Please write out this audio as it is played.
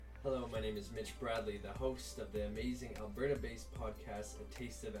Hello, my name is Mitch Bradley, the host of the amazing Alberta-based podcast, A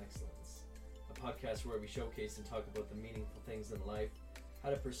Taste of Excellence, a podcast where we showcase and talk about the meaningful things in life,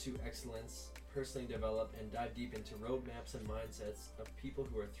 how to pursue excellence, personally develop, and dive deep into roadmaps and mindsets of people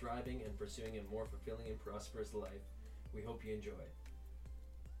who are thriving and pursuing a more fulfilling and prosperous life. We hope you enjoy.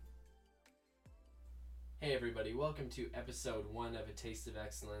 Hey everybody, welcome to episode 1 of A Taste of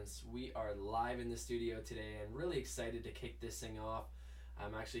Excellence. We are live in the studio today and really excited to kick this thing off.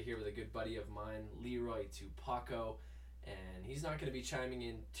 I'm actually here with a good buddy of mine, Leroy Tupaco, and he's not going to be chiming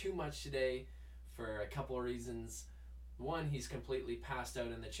in too much today for a couple of reasons. One, he's completely passed out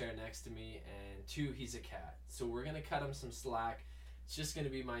in the chair next to me, and two, he's a cat. So we're going to cut him some slack. It's just going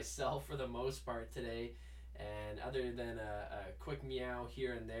to be myself for the most part today, and other than a quick meow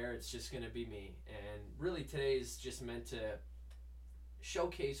here and there, it's just going to be me. And really today is just meant to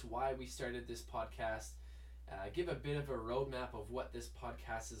showcase why we started this podcast, give a bit of a roadmap of what this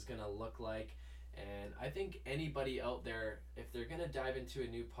podcast is going to look like. And I think anybody out there, if they're going to dive into a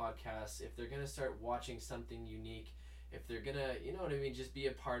new podcast, if they're going to start watching something unique, if they're going to, just be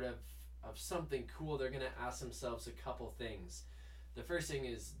a part of something cool, they're going to ask themselves a couple things. The first thing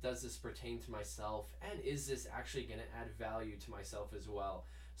is, does this pertain to myself? And is this actually going to add value to myself as well?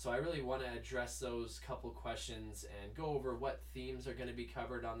 So I really want to address those couple questions and go over what themes are going to be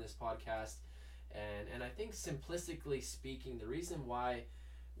covered on this podcast. And I think simplistically speaking, the reason why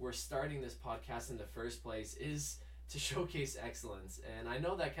we're starting this podcast in the first place is to showcase excellence. And I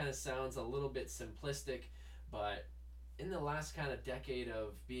know that kind of sounds a little bit simplistic, but in the last kind of decade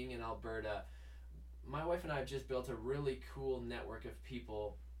of being in Alberta, my wife and I have just built a really cool network of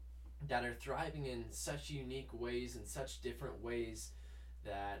people that are thriving in such unique ways and such different ways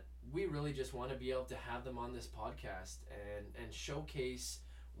that we really just want to be able to have them on this podcast and showcase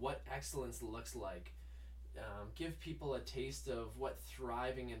what excellence looks like. Give people a taste of what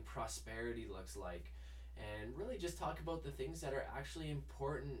thriving and prosperity looks like, and really just talk about the things that are actually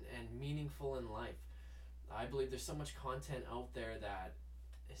important and meaningful in life. I believe there's so much content out there that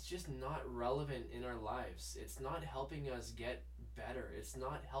it's just not relevant in our lives. It's not helping us get better. It's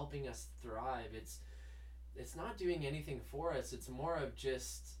not helping us thrive. It's not doing anything for us. It's more of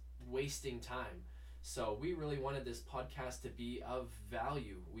just wasting time. So we really wanted this podcast to be of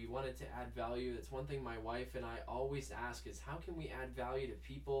value. We wanted to add value. That's one thing my wife and I always ask is, how can we add value to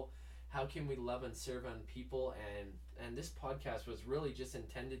people? How can we love and serve on people? And this podcast was really just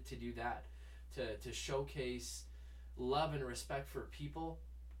intended to do that, to showcase love and respect for people,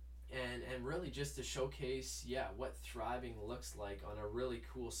 and really just to showcase, what thriving looks like on a really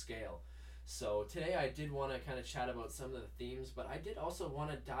cool scale. So today I did want to kind of chat about some of the themes, but I did also want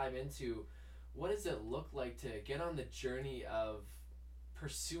to dive into what does it look like to get on the journey of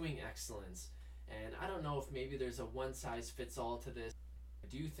pursuing excellence. And I don't know if maybe there's a one-size-fits-all to this. I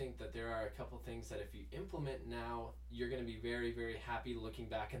do think that there are a couple things that if you implement now, you're going to be very, very happy looking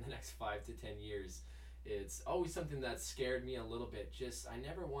back in the next 5 to 10 years. It's always something that scared me a little bit. I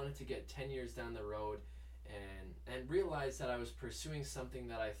never wanted to get 10 years down the road and realize that I was pursuing something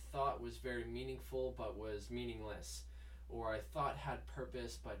that I thought was very meaningful but was meaningless, or I thought had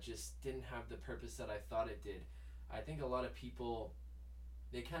purpose but just didn't have the purpose that I thought it did. I think a lot of people,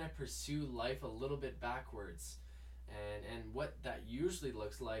 they kind of pursue life a little bit backwards. And what that usually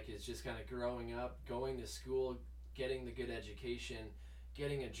looks like is just kind of growing up, going to school, getting the good education,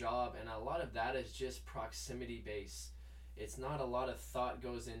 getting a job, and a lot of that is just proximity based. It's not a lot of thought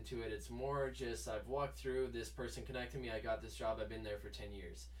goes into it. It's more just, I've walked through, this person connected me, I got this job, I've been there for 10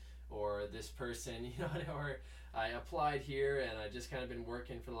 years. Or this person, or I applied here and I just kind of been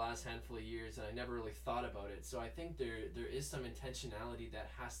working for the last handful of years and I never really thought about it. So I think there is some intentionality that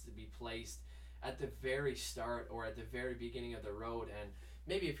has to be placed at the very start or at the very beginning of the road. And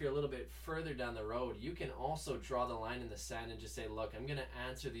maybe if you're a little bit further down the road, you can also draw the line in the sand and just say, look, I'm going to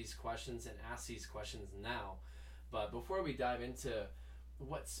answer these questions and ask these questions now. But before we dive into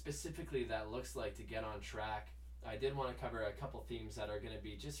what specifically that looks like to get on track, I did want to cover a couple themes that are going to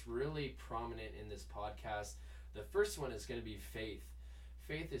be just really prominent in this podcast. The first one is going to be faith.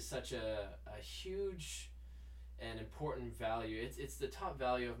 Faith is such a huge and important value. It's the top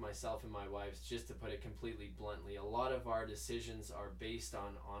value of myself and my wife's, just to put it completely bluntly. A lot of our decisions are based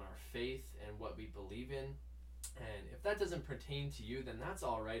on our faith and what we believe in. And if that doesn't pertain to you, then that's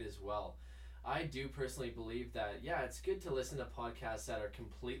all right as well. I do personally believe that, it's good to listen to podcasts that are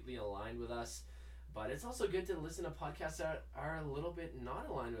completely aligned with us, but it's also good to listen to podcasts that are a little bit not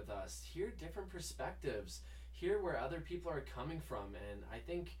aligned with us. Hear different perspectives. Hear where other people are coming from. And I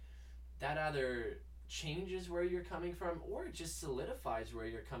think that either changes where you're coming from or it just solidifies where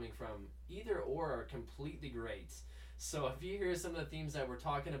you're coming from. Either or are completely great. So if you hear some of the themes that we're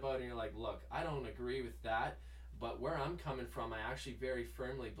talking about and you're like, look, I don't agree with that, but where I'm coming from, I actually very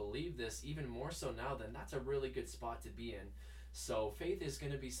firmly believe this, even more so now, then that's a really good spot to be in. So faith is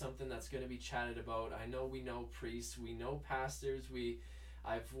going to be something that's going to be chatted about. I know we know priests, we know pastors.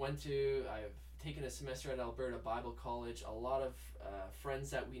 I've taken a semester at Alberta Bible College. A lot of friends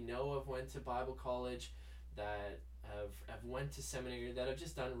that we know have went to Bible college, that have went to seminary, that have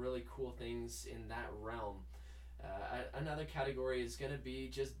just done really cool things in that realm. Another category is going to be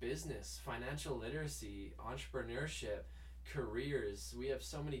just business, financial literacy, entrepreneurship, careers. We have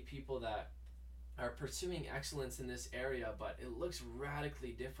so many people that are pursuing excellence in this area, but it looks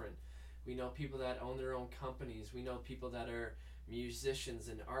radically different. We know people that own their own companies. We know people that are musicians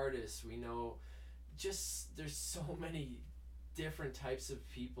and artists. We know just there's so many different types of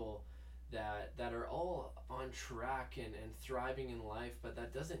people that are all on track and thriving in life, but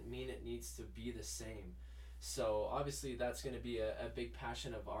that doesn't mean it needs to be the same. So obviously that's going to be a big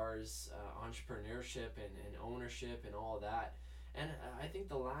passion of ours, entrepreneurship and ownership and all that. And I think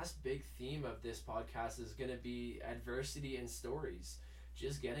the last big theme of this podcast is going to be adversity and stories.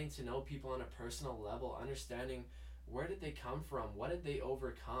 Just getting to know people on a personal level, understanding where did they come from, what did they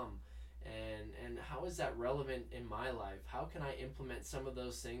overcome, and how is that relevant in my life? How can I implement some of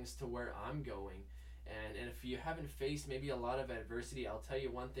those things to where I'm going? And if you haven't faced maybe a lot of adversity, I'll tell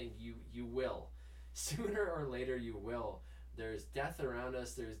you one thing, you will. Sooner or later you will. There's death around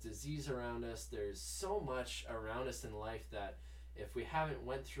us, there's disease around us, there's so much around us in life that if we haven't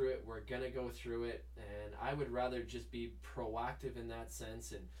went through it, we're gonna go through it. And I would rather just be proactive in that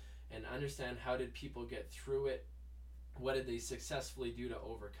sense and understand how did people get through it, what did they successfully do to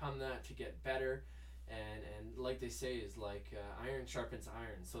overcome that, to get better. And like they say is like iron sharpens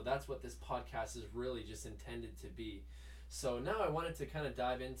iron. So that's what this podcast is really just intended to be. So now I wanted to kind of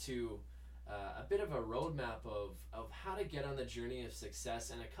dive into a bit of a roadmap of how to get on the journey of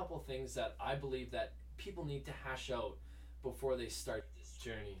success, and a couple things that I believe that people need to hash out before they start this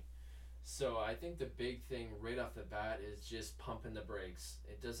journey. So I think the big thing right off the bat is just pumping the brakes.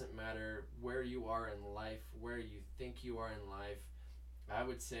 It doesn't matter where you are in life, where you think you are in life. I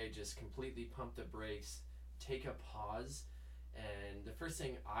would say just completely pump the brakes, take a pause, and the first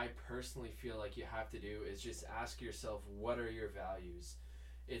thing I personally feel like you have to do is just ask yourself, what are your values?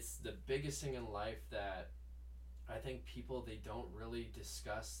 It's the biggest thing in life that I think people, they don't really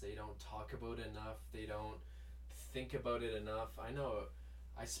discuss, they don't talk about enough, they don't think about it enough. I know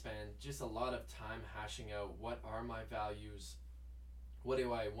I spend just a lot of time hashing out what are my values, what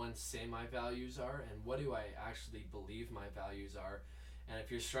do I once say my values are, and what do I actually believe my values are. And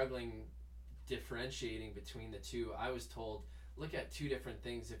if you're struggling differentiating between the two, I was told look at two different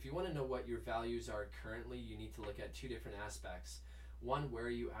things. If you want to know what your values are currently, you need to look at two different aspects. One, where are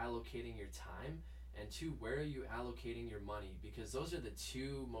you allocating your time? And two, where are you allocating your money? Because those are the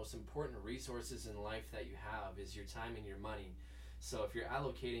two most important resources in life that you have, is your time and your money. So if you're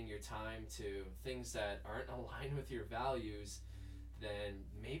allocating your time to things that aren't aligned with your values, then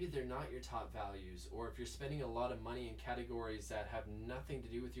maybe they're not your top values. Or if you're spending a lot of money in categories that have nothing to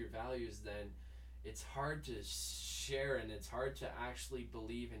do with your values, then it's hard to share and it's hard to actually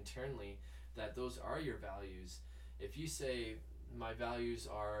believe internally that those are your values. If you say, my values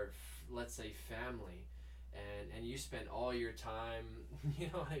are, let's say, family, and you spend all your time, you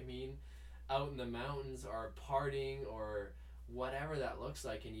know what I mean, out in the mountains or partying or whatever that looks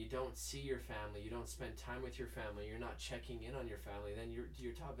like, and you don't see your family, you don't spend time with your family, you're not checking in on your family, then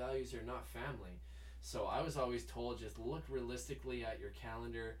your top values are not family. So I was always told, just look realistically at your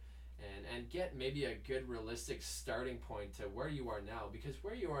calendar and get maybe a good realistic starting point to where you are now, because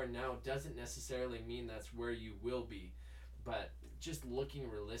where you are now doesn't necessarily mean that's where you will be, but just looking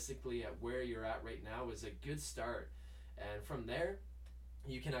realistically at where you're at right now is a good start. And from there,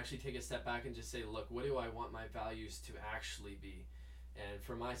 you can actually take a step back and just say, look, what do I want my values to actually be? And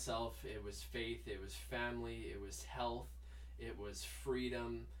for myself, it was faith, it was family, it was health, it was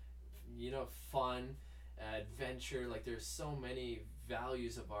freedom, fun, adventure. Like, there's so many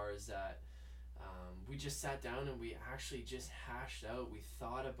values of ours that we just sat down and we actually just hashed out, we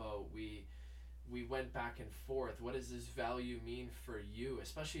thought about, we went back and forth. What does this value mean for you,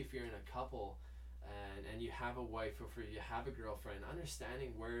 especially if you're in a couple and you have a wife, or if you have a girlfriend?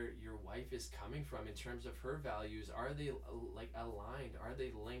 Understanding where your wife is coming from in terms of her values. Are they aligned? Are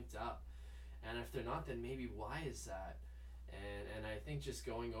they linked up? And if they're not, then maybe why is that? And I think just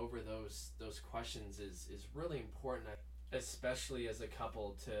going over those questions is really important, especially as a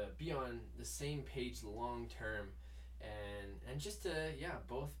couple, to be on the same page long term, and just to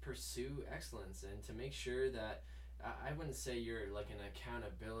both pursue excellence, and to make sure that I wouldn't say you're like an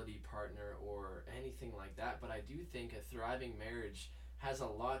accountability partner or anything like that, but I do think a thriving marriage has a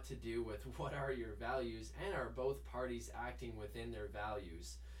lot to do with what are your values and are both parties acting within their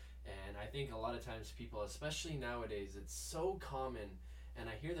values. And I think a lot of times people, especially nowadays, it's so common, and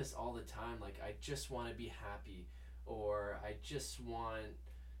I hear this all the time, like, I just want to be happy, or I just want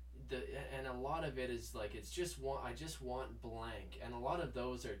the, and a lot of it is like, it's just want, I just want blank, and a lot of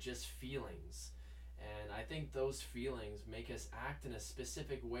those are just feelings. And I think those feelings make us act in a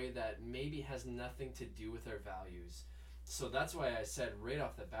specific way that maybe has nothing to do with our values. So that's why I said right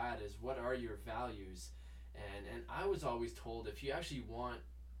off the bat is, what are your values? And I was always told, if you actually want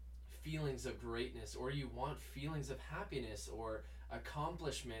feelings of greatness, or you want feelings of happiness or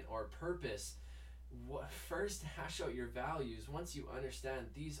accomplishment or purpose, first hash out your values. Once you understand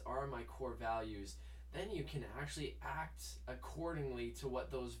these are my core values, then you can actually act accordingly to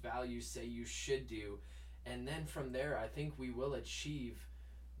what those values say you should do. And then from there, I think we will achieve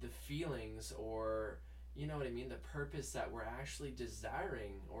the feelings, or you know what I mean, the purpose that we're actually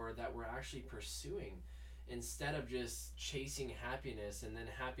desiring or that we're actually pursuing, instead of just chasing happiness, and then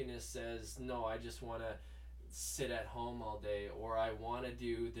happiness says, no, I just want to sit at home all day, or I want to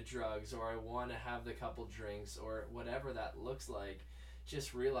do the drugs, or I want to have the couple drinks, or whatever that looks like.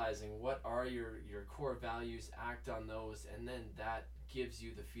 Just realizing what are your core values, act on those, and then that gives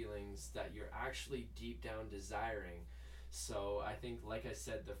you the feelings that you're actually deep down desiring. So I think, like I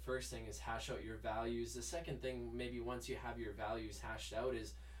said, the first thing is hash out your values. The second thing, maybe once you have your values hashed out,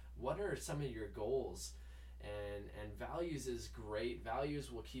 is what are some of your goals? And values is great.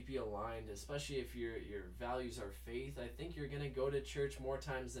 Values will keep you aligned, especially if your values are faith. I think you're going to go to church more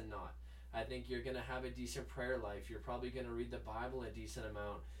times than not. I think you're going to have a decent prayer life. You're probably going to read the Bible a decent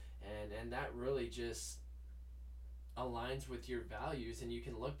amount. And that really just aligns with your values, and you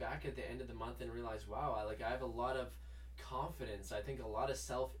can look back at the end of the month and realize, wow, I have a lot of confidence. I think a lot of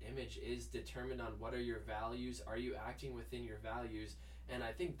self-image is determined on what are your values. Are you acting within your values? And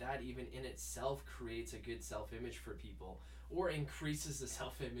I think that even in itself creates a good self-image for people, or increases the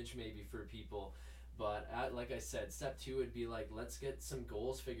self-image maybe for people. But like I said, step 2 would be like, let's get some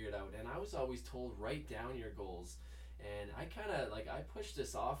goals figured out. And I was always told, write down your goals. And I kind of I pushed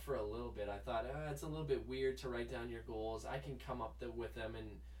this off for a little bit. I thought, it's a little bit weird to write down your goals. I can come up with them, and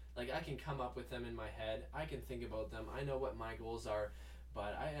I can come up with them in my head. I can think about them. I know what my goals are.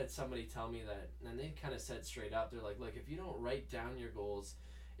 But I had somebody tell me that, and they kind of said straight up, they're like, look, if you don't write down your goals,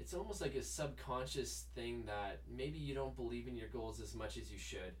 it's almost like a subconscious thing that maybe you don't believe in your goals as much as you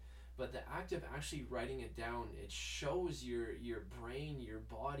should. But the act of actually writing it down, it shows your brain, your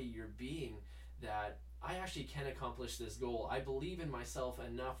body, your being that I actually can accomplish this goal. I believe in myself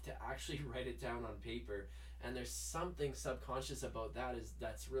enough to actually write it down on paper. And there's something subconscious about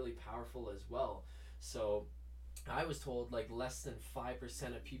that's really powerful as well. So I was told less than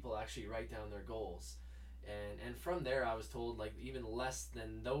 5% of people actually write down their goals. And from there I was told even less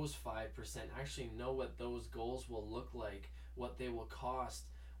than those 5% actually know what those goals will look like, what they will cost,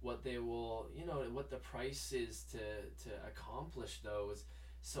 what they will, what the price is to accomplish those.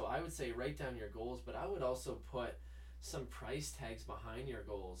 So I would say write down your goals, but I would also put some price tags behind your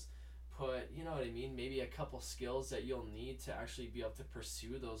goals. Put, you know what I mean, maybe a couple skills that you'll need to actually be able to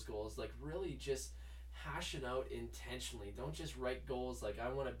pursue those goals. Really just hash it out intentionally. Don't just write goals I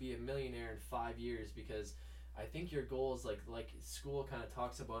want to be a millionaire in 5 years, because I think your goals, like school kind of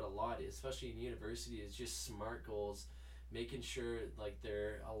talks about a lot, especially in university, is just SMART goals. Making sure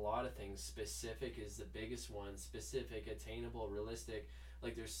there are a lot of things. Specific is the biggest one. Specific, attainable, realistic.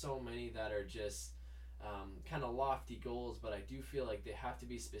 There's so many that are just kind of lofty goals, but I do feel like they have to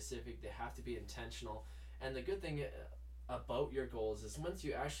be specific. They have to be intentional. And the good thing about your goals is once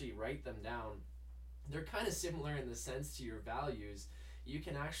you actually write them down, they're kind of similar in the sense to your values. You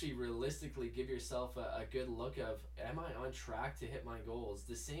can actually realistically give yourself a good look of, am I on track to hit my goals?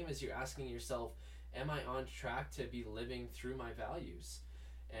 The same as you're asking yourself, am I on track to be living through my values?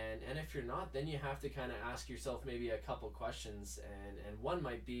 And if you're not, then you have to kind of ask yourself maybe a couple questions. And one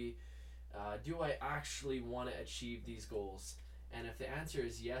might be, do I actually want to achieve these goals? And if the answer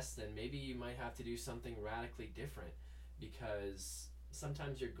is yes, then maybe you might have to do something radically different, because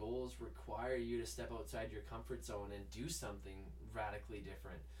sometimes your goals require you to step outside your comfort zone and do something radically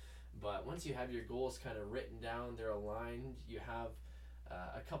different. But once you have your goals kind of written down, they're aligned, you have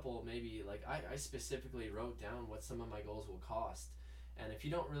a couple, maybe I specifically wrote down what some of my goals will cost. And if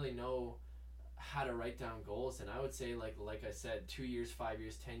you don't really know how to write down goals, then I would say like I said, 2 years, 5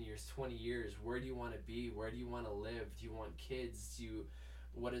 years, 10 years, 20 years, where do you want to be? Where do you want to live? Do you want kids?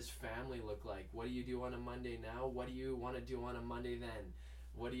 What does family look like? What do you do on a Monday now? What do you want to do on a Monday then?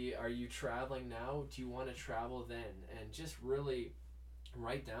 Are you traveling now? Do you want to travel then? And just really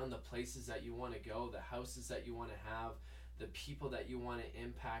write down the places that you want to go, the houses that you want to have, the people that you want to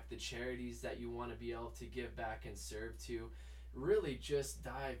impact, the charities that you want to be able to give back and serve to. Really just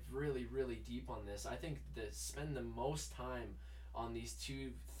dive really, really deep on this. I think that spend the most time on these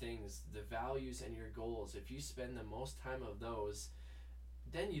two things, the values and your goals. If you spend the most time of those,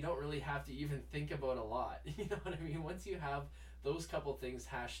 then you don't really have to even think about a lot. You know what I mean? Once you have those couple things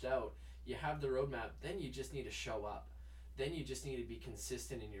hashed out, you have the roadmap, then you just need to show up. Then you just need to be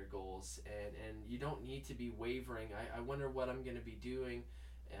consistent in your goals, and you don't need to be wavering. I wonder what I'm going to be doing.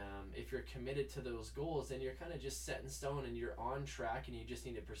 If you're committed to those goals, then you're kind of just set in stone and you're on track, and you just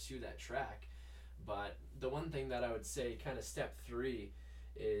need to pursue that track. But the one thing that I would say, kind of step 3,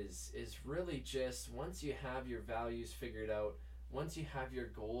 is really just once you have your values figured out, once you have your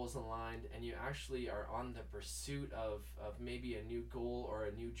goals aligned, and you actually are on the pursuit of maybe a new goal or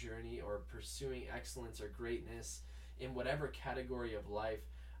a new journey, or pursuing excellence or greatness in whatever category of life,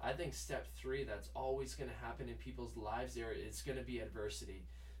 I think step 3 that's always going to happen in people's lives there, it's going to be adversity.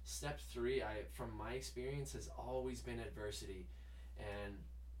 Step 3, from my experience, has always been adversity.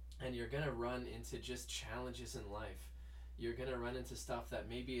 And you're going to run into just challenges in life. You're going to run into stuff that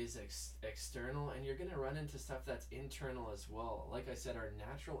maybe is external, and you're going to run into stuff that's internal as well. Like I said, our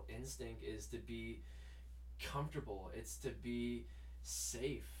natural instinct is to be comfortable. It's to be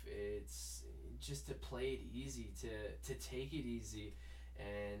safe. It's just to play it easy, to take it easy.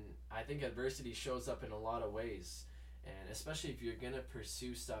 And I think adversity shows up in a lot of ways. And especially if you're going to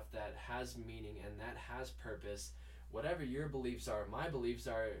pursue stuff that has meaning and that has purpose, whatever your beliefs are, my beliefs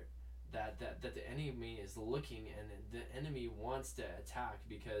are that the enemy is looking, and the enemy wants to attack,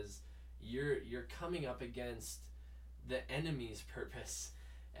 because you're coming up against the enemy's purpose.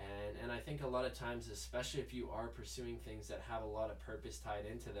 And I think a lot of times, especially if you are pursuing things that have a lot of purpose tied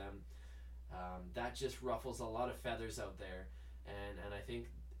into them, that just ruffles a lot of feathers out there. And I think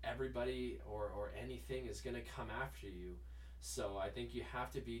everybody or anything is going to come after you. So I think you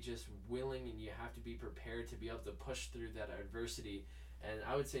have to be just willing, and you have to be prepared to be able to push through that adversity. And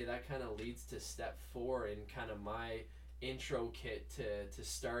I would say that kind of leads to step 4 in kind of my intro kit to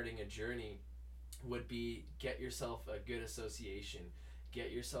starting a journey, would be get yourself a good association.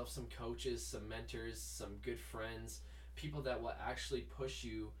 Get yourself some coaches, some mentors, some good friends, people that will actually push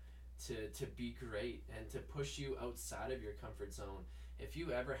you to be great and to push you outside of your comfort zone. If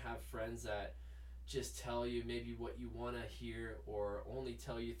you ever have friends that just tell you maybe what you want to hear, or only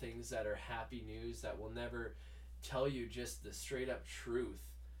tell you things that are happy news, that will never tell you just the straight up truth,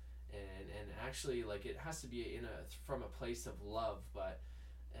 and actually, like, it has to be from a place of love, but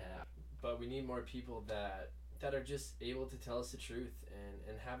we need more people that are just able to tell us the truth,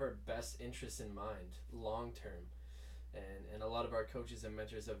 and have our best interests in mind long term. And a lot of our coaches and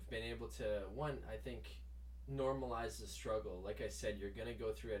mentors have been able to, one, I think, normalize the struggle. Like I said, you're going to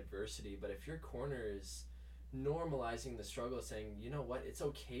go through adversity, but if your corner is normalizing the struggle, saying, you know what, it's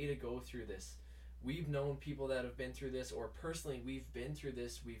okay to go through this. We've known people that have been through this, or personally we've been through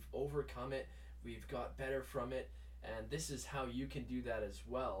this, we've overcome it, we've got better from it, and this is how you can do that as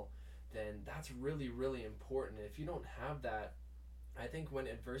well, then that's really, really important. If you don't have that, I think when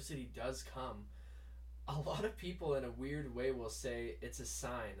adversity does come, a lot of people in a weird way will say it's a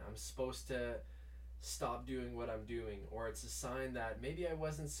sign I'm supposed to stop doing what I'm doing, or it's a sign that maybe I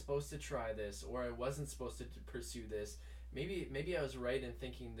wasn't supposed to try this, or I wasn't supposed to pursue this. Maybe I was right in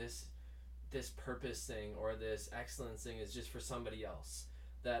thinking this purpose thing or this excellence thing is just for somebody else,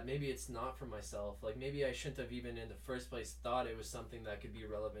 that maybe it's not for myself. Like, maybe I shouldn't have even in the first place thought it was something that could be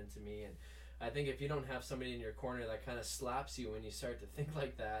relevant to me. And I think if you don't have somebody in your corner that kind of slaps you when you start to think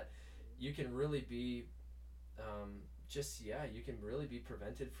like that, you can really be you can really be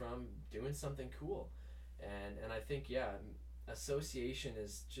prevented from doing something cool. And I think, association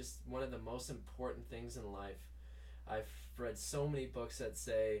is just one of the most important things in life. I've read so many books that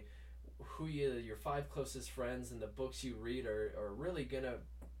say your 5 closest friends and the books you read are really gonna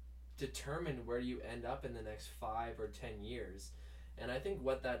determine where you end up in the next 5 or 10 years. And I think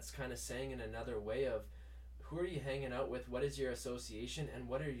what that's kind of saying in another way of, who are you hanging out with, what is your association, and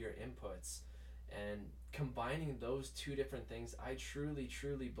what are your inputs? And combining those 2 different things, I truly,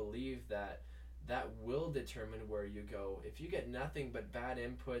 truly believe that will determine where you go. If you get nothing but bad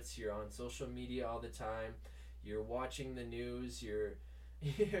inputs, you're on social media all the time, you're watching the news, you're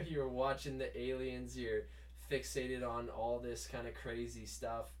watching the aliens, you're fixated on all this kind of crazy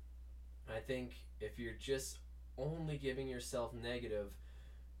stuff. I think if you're just only giving yourself negative,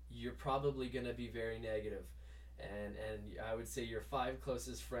 you're probably going to be very negative. And I would say your 5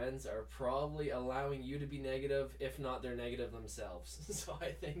 closest friends are probably allowing you to be negative, if not they're negative themselves. So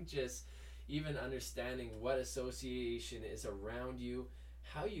I think just even understanding what association is around you,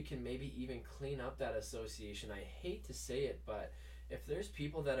 how you can maybe even clean up that association. I hate to say it, but if there's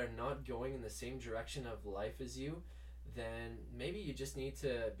people that are not going in the same direction of life as you, then maybe you just need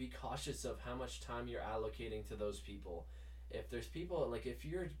to be cautious of how much time you're allocating to those people. If there's people, like if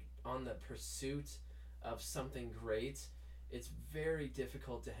you're on the pursuit of something great, it's very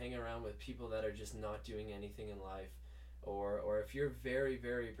difficult to hang around with people that are just not doing anything in life. Or if you're very,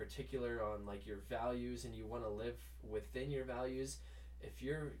 very particular on like your values and you want to live within your values, if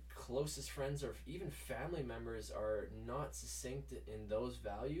your closest friends or even family members are not succinct in those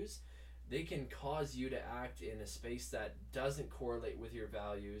values, they can cause you to act in a space that doesn't correlate with your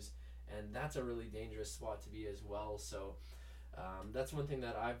values, and that's a really dangerous spot to be as well. So that's one thing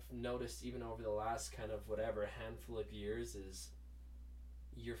that I've noticed even over the last kind of whatever handful of years is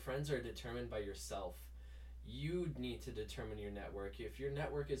your friends are determined by yourself. You need to determine your network. If your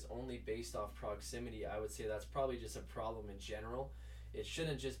network is only based off proximity, I would say that's probably just a problem in general. It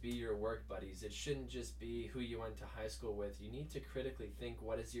shouldn't just be your work buddies. It shouldn't just be who you went to high school with. You need to critically think,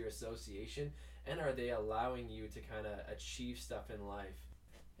 what is your association, and are they allowing you to kind of achieve stuff in life?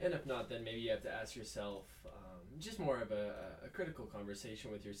 And if not, then maybe you have to ask yourself, just more of a critical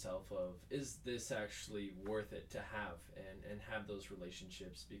conversation with yourself of, is this actually worth it to have and have those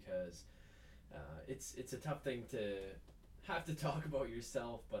relationships? Because it's a tough thing to have to talk about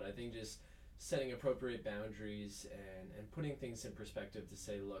yourself, but I think just setting appropriate boundaries and putting things in perspective to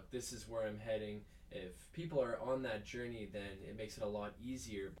say, look, this is where I'm heading. If people are on that journey, then it makes it a lot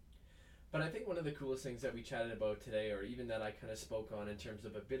easier. But I think one of the coolest things that we chatted about today, or even that I kind of spoke on in terms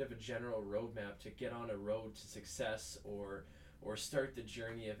of a bit of a general roadmap to get on a road to success or start the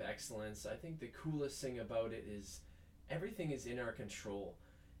journey of excellence, I think the coolest thing about it is everything is in our control.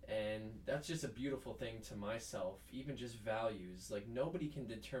 And that's just a beautiful thing to myself. Even just values, like nobody can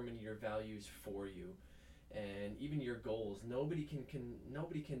determine your values for you, and even your goals, nobody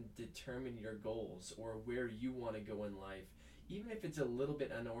can determine your goals or where you want to go in life, even if it's a little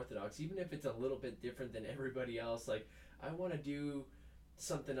bit unorthodox, even if it's a little bit different than everybody else. Like, I want to do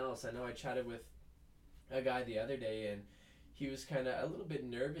something else. I know I chatted with a guy the other day, and he was kind of a little bit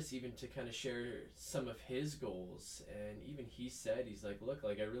nervous even to kind of share some of his goals. And even he said, he's like, look,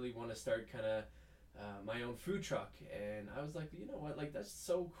 like I really want to start kind of my own food truck. And I was like, you know what, like that's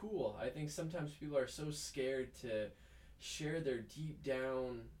so cool. I think sometimes people are so scared to share their deep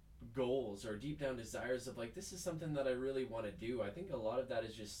down goals or deep down desires of like, this is something that I really want to do. I think a lot of that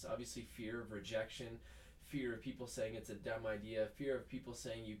is just obviously fear of rejection, fear of people saying it's a dumb idea, fear of people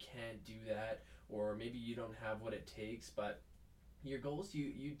saying you can't do that, or maybe you don't have what it takes. But your goals,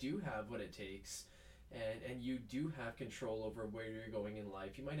 you do have what it takes, and you do have control over where you're going in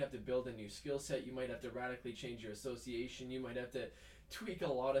life. You might have to build a new skill set, you might have to radically change your association, you might have to tweak a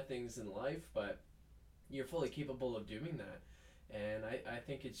lot of things in life, but you're fully capable of doing that. And I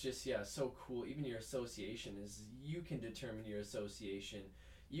think it's just, yeah, so cool. Even your association is, you can determine your association.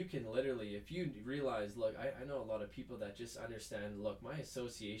 You can literally, if you realize, look, I know a lot of people that just understand, look, my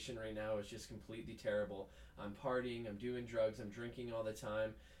association right now is just completely terrible. I'm partying, I'm doing drugs, I'm drinking all the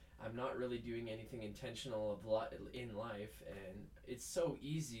time. I'm not really doing anything intentional in life. And it's so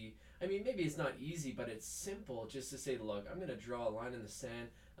easy. I mean, maybe it's not easy, but it's simple just to say, look, I'm going to draw a line in the sand.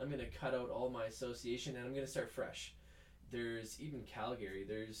 I'm going to cut out all my association and I'm going to start fresh. There's even Calgary,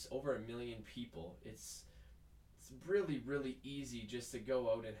 there's over 1 million people. It's really, really easy just to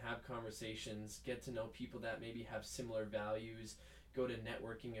go out and have conversations, get to know people that maybe have similar values, go to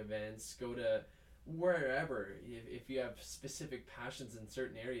networking events, go to wherever. If you have specific passions in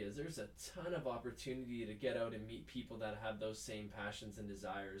certain areas, there's a ton of opportunity to get out and meet people that have those same passions and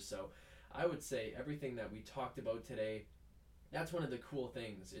desires. So I would say everything that we talked about today, that's one of the cool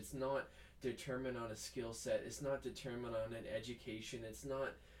things. It's not determined on a skill set. It's not determined on an education. It's not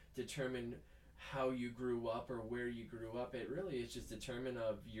determined how you grew up or where you grew up. It really is just determined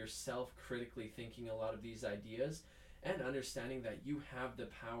of yourself critically thinking a lot of these ideas and understanding that you have the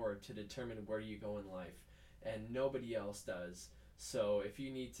power to determine where you go in life and nobody else does. So if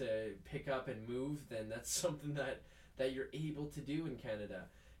you need to pick up and move, then that's something that you're able to do in Canada.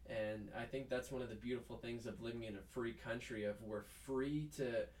 And I think that's one of the beautiful things of living in a free country, of we're free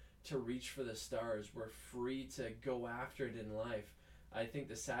to reach for the stars. We're free to go after it in life. I think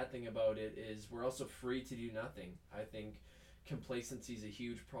the sad thing about it is we're also free to do nothing. I think complacency is a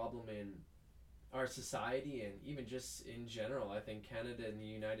huge problem in our society and even just in general. I think Canada and the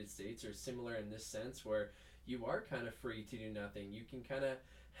United States are similar in this sense where you are kind of free to do nothing. You can kind of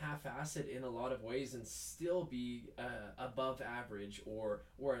half-ass it in a lot of ways and still be above average or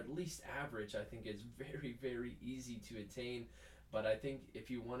at least average. I think is very, very easy to attain. But I think if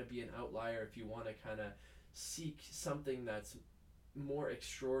you want to be an outlier, if you want to kind of seek something that's more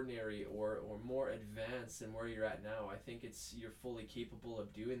extraordinary or more advanced than where you're at now, I think you're fully capable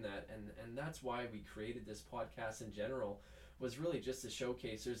of doing that. And that's why we created this podcast in general, was really just to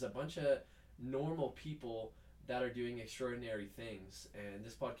showcase there's a bunch of normal people that are doing extraordinary things, and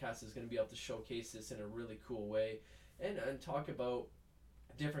this podcast is going to be able to showcase this in a really cool way and talk about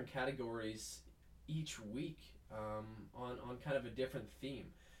different categories each week, on kind of a different theme.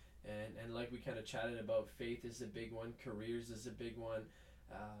 And like we kind of chatted about, faith is a big one, careers is a big one,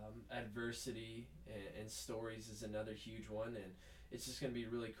 adversity and stories is another huge one. And it's just going to be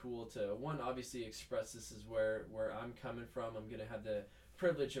really cool to, one, obviously express this is where I'm coming from. I'm going to have the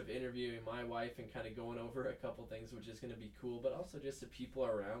privilege of interviewing my wife and kind of going over a couple things, which is going to be cool, but also just the people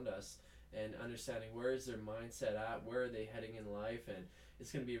around us and understanding where is their mindset at, where are they heading in life, and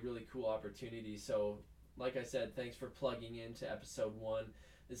it's going to be a really cool opportunity. So like I said, thanks for plugging into episode 1.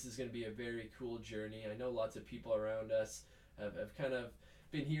 This is going to be a very cool journey. I know lots of people around us have kind of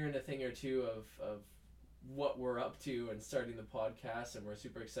been hearing a thing or two of what we're up to and starting the podcast, and we're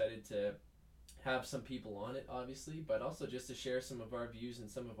super excited to have some people on it, obviously, but also just to share some of our views and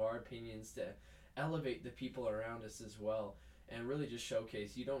some of our opinions to elevate the people around us as well, and really just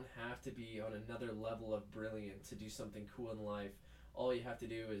showcase you don't have to be on another level of brilliant to do something cool in life. All you have to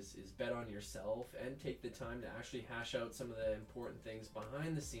do is bet on yourself and take the time to actually hash out some of the important things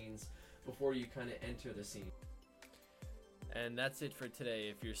behind the scenes before you kind of enter the scene. And that's it for today.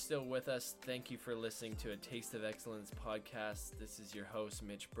 If you're still with us, thank you for listening to A Taste of Excellence podcast. This is your host,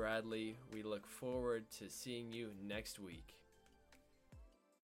 Mitch Bradley. We look forward to seeing you next week.